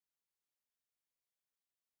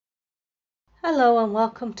Hello and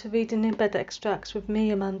welcome to Reading in Bed Extracts with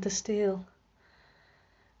me, Amanda Steele.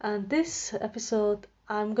 And this episode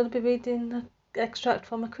I'm going to be reading an extract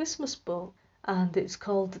from a Christmas book, and it's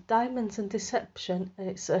called Diamonds and Deception.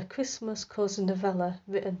 It's a Christmas cozy novella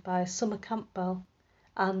written by Summer Campbell,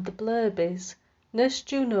 and the blurb is: Nurse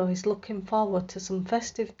Juno is looking forward to some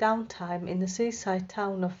festive downtime in the seaside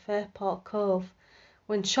town of Fairport Cove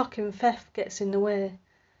when shocking theft gets in the way.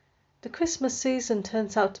 The Christmas season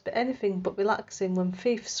turns out to be anything but relaxing when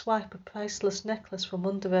thieves swipe a priceless necklace from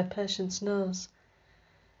under her patient's nose.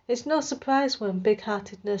 It's no surprise when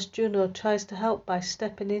big-hearted Nurse Juno tries to help by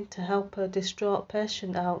stepping in to help her distraught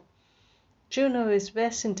patient out. Juno is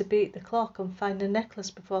racing to beat the clock and find the necklace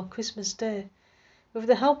before Christmas Day, with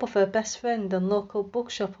the help of her best friend and local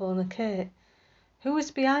bookshop owner Kate. Who is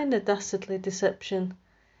behind the dastardly deception?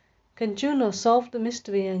 Can Juno solve the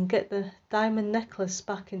mystery and get the diamond necklace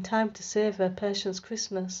back in time to save her patient's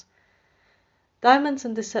Christmas? Diamonds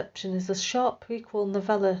and Deception is a short prequel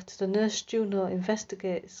novella to the Nurse Juno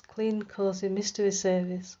Investigates clean cozy mystery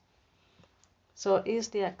series. So here's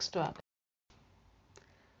the extract.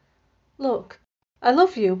 Look, I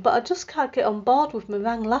love you, but I just can't get on board with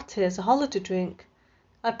meringue latte as a holiday drink.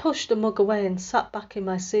 I pushed the mug away and sat back in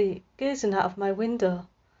my seat, gazing out of my window.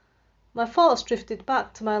 My thoughts drifted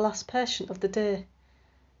back to my last patient of the day.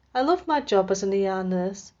 I loved my job as an ER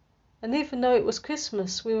nurse, and even though it was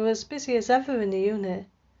Christmas, we were as busy as ever in the unit.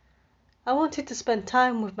 I wanted to spend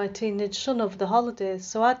time with my teenage son over the holidays,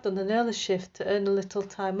 so I'd done an early shift to earn a little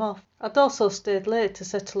time off. I'd also stayed late to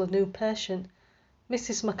settle a new patient,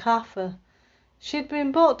 Mrs. MacArthur. She had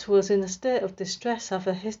been brought to us in a state of distress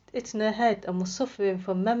after hitting her head and was suffering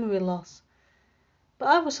from memory loss. But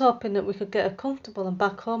I was hoping that we could get her comfortable and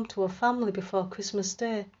back home to her family before Christmas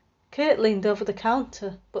Day. Kate leaned over the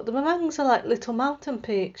counter. But the meringues are like little mountain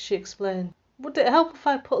peaks, she explained. Would it help if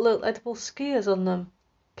I put little edible skiers on them?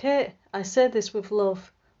 Kate, I say this with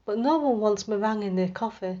love, but no one wants meringue in their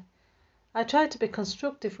coffee. I tried to be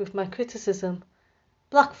constructive with my criticism.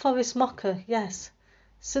 Black forest mocha, yes.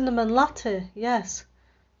 Cinnamon latte, yes.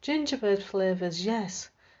 Gingerbread flavours, yes.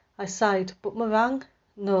 I sighed, but meringue?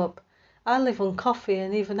 Nope. I live on coffee,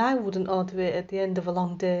 and even I wouldn't order it at the end of a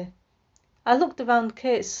long day. I looked around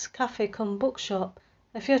Kate's cafe-cum-bookshop.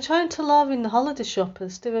 If you're trying to lure in the holiday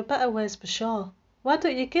shoppers, there are better ways for sure. Why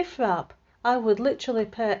don't you gift wrap? I would literally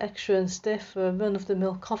pay extra and stay for a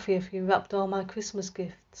run-of-the-mill coffee if you wrapped all my Christmas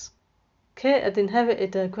gifts. Kate had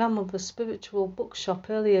inherited her grandmother's spiritual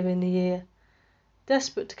bookshop earlier in the year.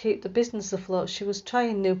 Desperate to keep the business afloat, she was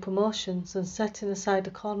trying new promotions and setting aside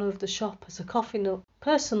a corner of the shop as a coffee nook.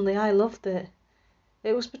 Personally, I loved it.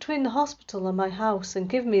 It was between the hospital and my house and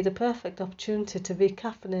gave me the perfect opportunity to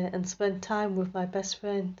recaffeinate and spend time with my best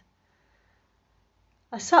friend.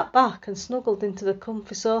 I sat back and snuggled into the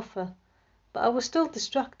comfy sofa, but I was still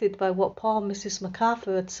distracted by what poor Mrs.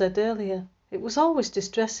 MacArthur had said earlier. It was always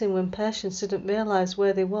distressing when patients didn't realise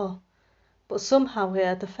where they were, but somehow it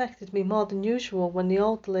had affected me more than usual when the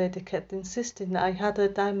old lady kept insisting that I had her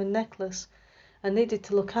diamond necklace and needed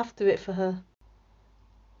to look after it for her.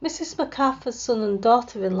 Mrs. MacArthur's son and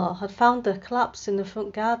daughter-in-law had found her collapsed in the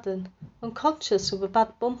front garden, unconscious with a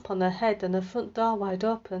bad bump on her head and her front door wide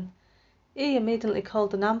open. He immediately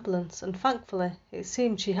called an ambulance, and thankfully it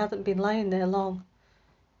seemed she hadn't been lying there long.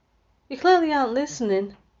 You clearly aren't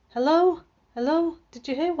listening. Hello? Hello? Did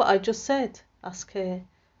you hear what I just said? Asked Kate.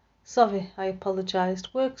 Sorry, I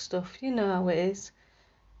apologised. Work stuff, you know how it is.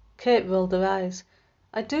 Kate rolled her eyes.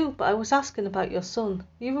 I do, but I was asking about your son.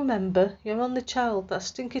 You remember, your only child, that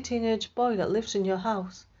stinky teenage boy that lives in your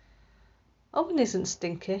house. Owen isn't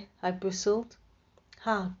stinky, I bristled.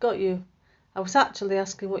 Ha, got you. I was actually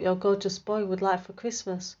asking what your gorgeous boy would like for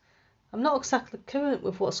Christmas. I'm not exactly current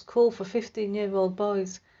with what's cool for 15-year-old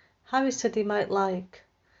boys. Harry said he might like.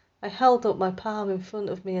 I held up my palm in front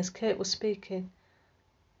of me as Kate was speaking.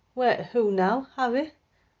 Wait, who now? Harry?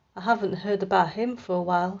 I haven't heard about him for a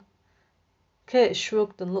while. Kate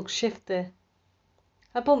shrugged and looked shifty.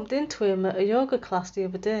 I bumped into him at a yoga class the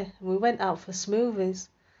other day, and we went out for smoothies.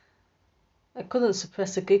 I couldn't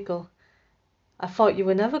suppress a giggle. I thought you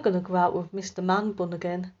were never going to go out with Mr. Man Bun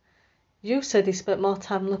again. You said he spent more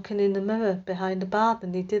time looking in the mirror behind the bar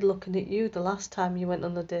than he did looking at you the last time you went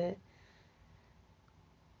on a date.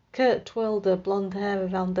 Kate twirled her blonde hair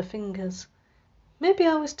around her fingers. Maybe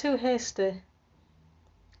I was too hasty.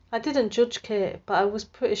 I didn't judge Kate, but I was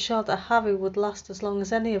pretty sure that Harry would last as long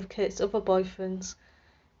as any of Kate's other boyfriends,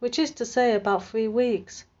 which is to say about 3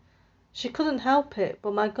 weeks. She couldn't help it,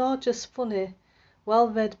 but my gorgeous, funny,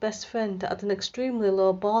 well-read best friend had an extremely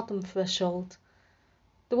low boredom threshold.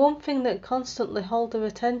 The one thing that constantly held her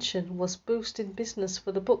attention was boosting business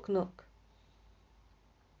for the Book Nook.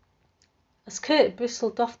 As Kate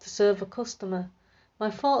bristled off to serve a customer,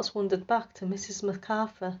 my thoughts wandered back to Mrs.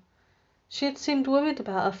 MacArthur. She had seemed worried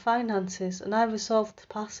about her finances, and I resolved to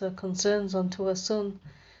pass her concerns on to her son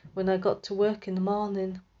when I got to work in the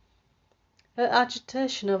morning. Her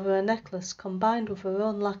agitation over her necklace, combined with her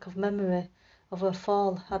own lack of memory of her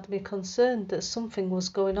fall, had me concerned that something was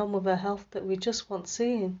going on with her health that we just weren't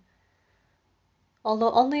seeing.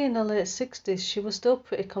 Although only in her late 60s, she was still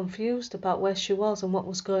pretty confused about where she was and what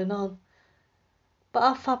was going on. But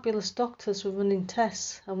our fabulous doctors were running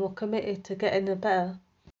tests and were committed to getting her better.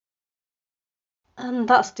 And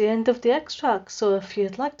that's the end of the extract. So if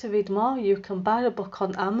you'd like to read more, you can buy the book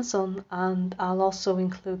on Amazon, and I'll also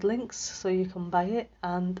include links so you can buy it,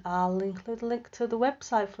 and I'll include a link to the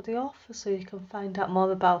website for the author so you can find out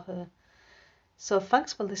more about her. So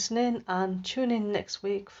thanks for listening, and tune in next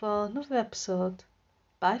week for another episode.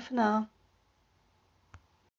 Bye for now.